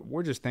mean,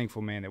 we're just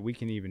thankful, man, that we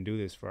can even do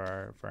this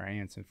for our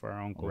aunts and for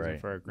our uncles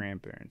and for our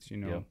grandparents.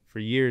 For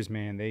years,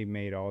 man, they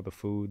made all the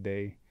food.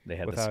 They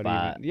had the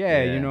spot.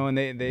 and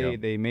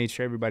they made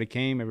sure everybody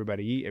came,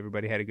 everybody eat,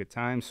 everybody had a good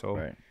time.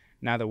 So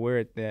now that we're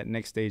at that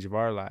next stage of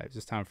our lives,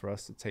 it's time for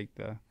us to take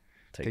the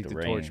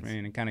torch,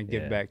 man, and kind of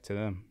give back to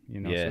them.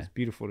 So it's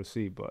beautiful to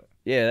see. But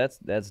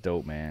that's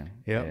dope, man.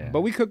 Yeah.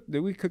 But we cook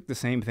the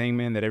same thing,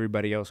 man, that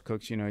everybody else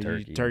cooks.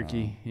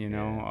 Turkey.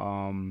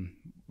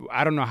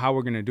 I don't know how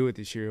we're gonna do it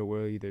this year.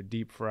 We'll either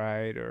deep fry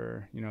it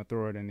or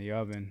throw it in the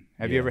oven.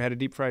 Have you ever had a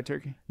deep fried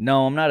turkey?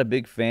 No, I'm not a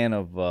big fan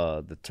of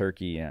the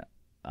turkey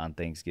on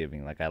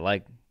Thanksgiving. Like, I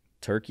like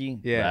turkey,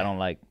 but I don't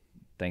like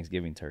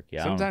Thanksgiving turkey.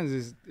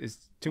 Sometimes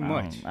it's too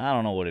much. I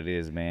don't know what it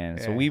is, man.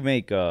 So we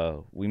make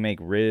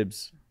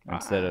ribs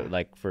instead of,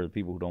 like, for the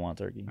people who don't want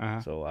turkey.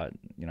 So I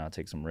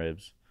take some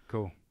ribs.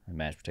 Cool. And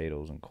mashed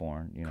potatoes and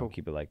corn.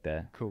 Keep it like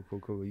that. Cool.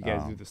 You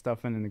guys do the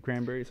stuffing and the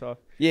cranberry sauce?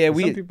 Yeah,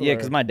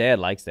 because my dad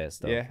likes that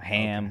stuff. Yeah.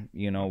 Ham.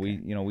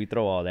 We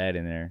throw all that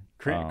in there.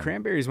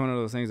 Cranberry is one of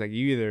those things, like,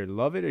 you either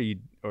love it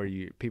or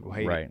you people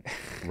hate it.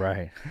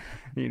 Right.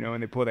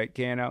 And they pull that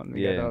can out and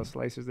they got those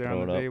slices there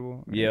on the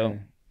table. Yep.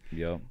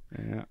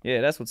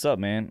 Yeah, that's what's up,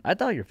 man. I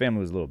thought your family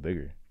was a little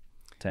bigger.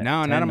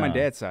 Not on my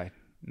dad's side.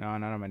 No,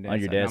 not on my dad's side. On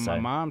your dad's side.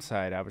 On my mom's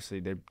side, obviously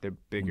they're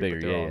bigger,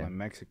 but they're all in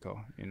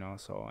Mexico.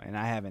 So, and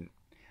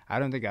I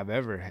don't think I've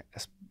ever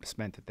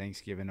spent a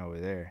Thanksgiving over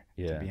there.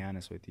 To be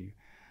honest with you.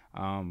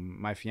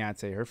 My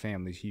fiance, her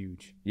family's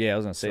huge. Yeah, I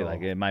was gonna say,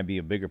 like, it might be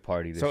a bigger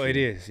party this year. It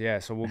is, yeah.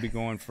 So we'll be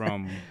going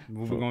from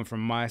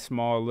my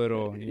small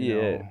little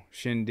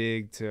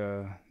shindig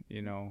to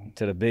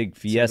to the big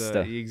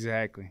fiesta.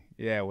 Exactly.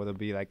 Yeah, where there'll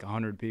be like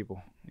 100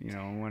 people,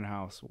 in one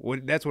house.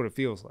 That's what it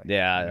feels like.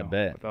 Yeah, I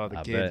bet. With all the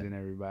kids and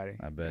everybody.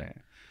 I bet.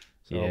 Yeah.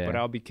 So, but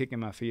I'll be kicking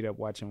my feet up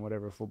watching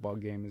whatever football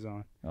game is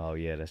on. Oh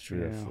yeah, that's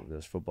true.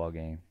 There's football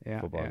game.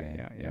 Yeah.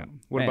 Yeah.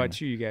 What about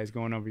you? You guys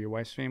going over your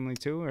wife's family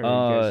too, or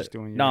are you guys just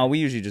doing your? No, we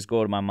usually just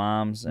go to my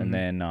mom's, and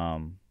then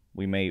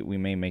we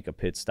may make a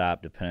pit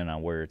stop depending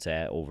on where it's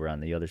at over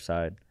on the other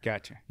side.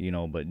 Gotcha.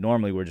 But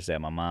normally we're just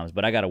at my mom's.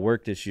 But I got to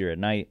work this year at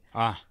night.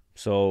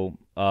 So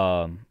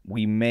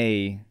we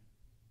may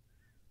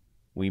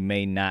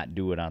not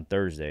do it on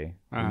Thursday.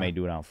 We may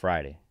do it on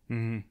Friday.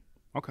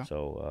 Okay.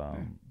 So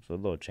so a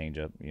little change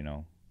up,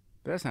 But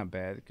that's not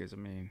bad, because I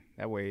mean,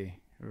 that way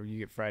you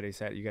get Friday,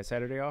 Saturday. You got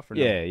Saturday off, or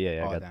no?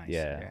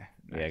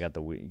 I got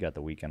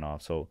the weekend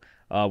off. So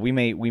we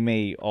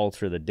may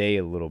alter the day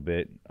a little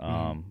bit,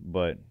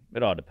 but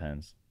it all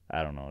depends.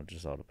 I don't know. It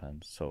just all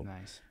depends. So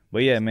nice.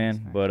 But yeah,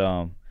 man.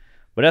 Nice.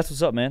 But that's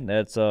what's up, man.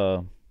 That's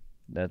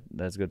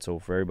good. So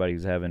for everybody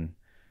who's having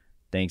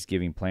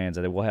Thanksgiving plans,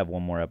 I think we'll have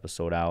one more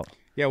episode out.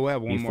 Yeah, we'll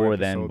have one more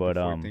episode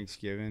before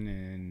Thanksgiving,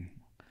 and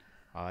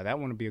that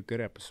one will be a good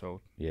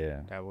episode.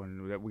 Yeah. That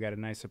one, we got a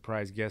nice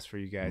surprise guest for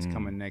you guys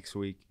coming next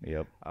week.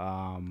 Yep.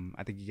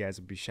 I think you guys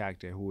will be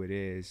shocked at who it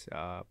is.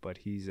 But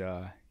he's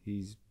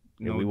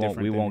no we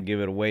different. We won't give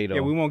it away though.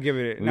 Yeah, we won't give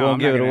it. We won't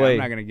give it away. I'm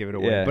not gonna give it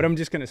away. Yeah. But I'm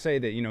just gonna say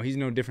that he's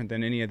no different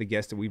than any of the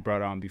guests that we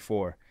brought on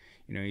before.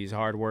 He's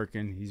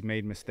hardworking. He's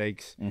made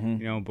mistakes.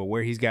 But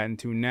where he's gotten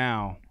to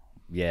now.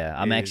 Yeah,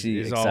 I'm actually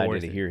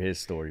excited to hear his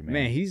story, man.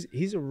 Man,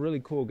 he's a really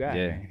cool guy.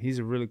 Yeah. Man. He's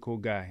a really cool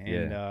guy,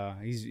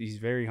 and he's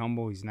very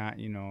humble. He's not,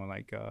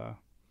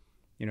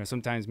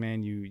 sometimes,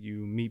 man, you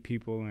meet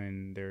people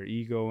and their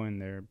ego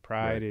and their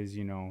pride is,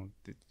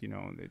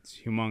 it's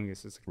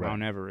humongous. It's like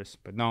Mount Everest.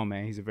 But no,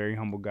 man, he's a very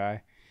humble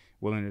guy,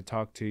 willing to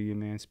talk to you,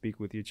 man, speak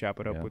with you, chop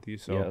it up with you.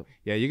 So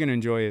yeah, you're gonna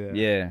enjoy that.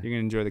 Yeah, you're gonna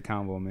enjoy the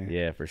convo, man.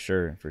 Yeah, for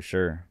sure.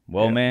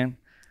 Well, man,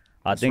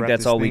 I think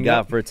that's all we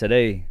got for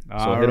today.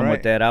 So hit him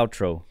with that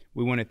outro.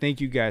 We want to thank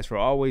you guys for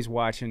always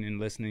watching and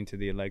listening to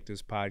the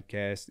Electives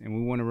podcast. And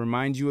we want to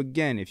remind you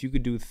again, if you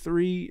could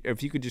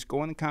just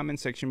go in the comment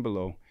section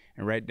below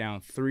and write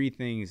down 3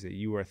 things that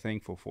you are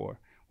thankful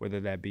for, whether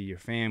that be your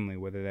family,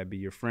 whether that be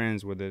your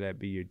friends, whether that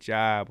be your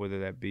job, whether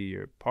that be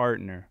your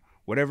partner,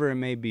 whatever it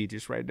may be,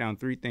 just write down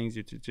 3 things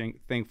that you're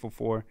thankful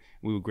for.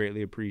 We would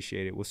greatly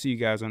appreciate it. We'll see you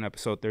guys on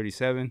episode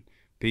 37.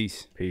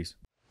 Peace.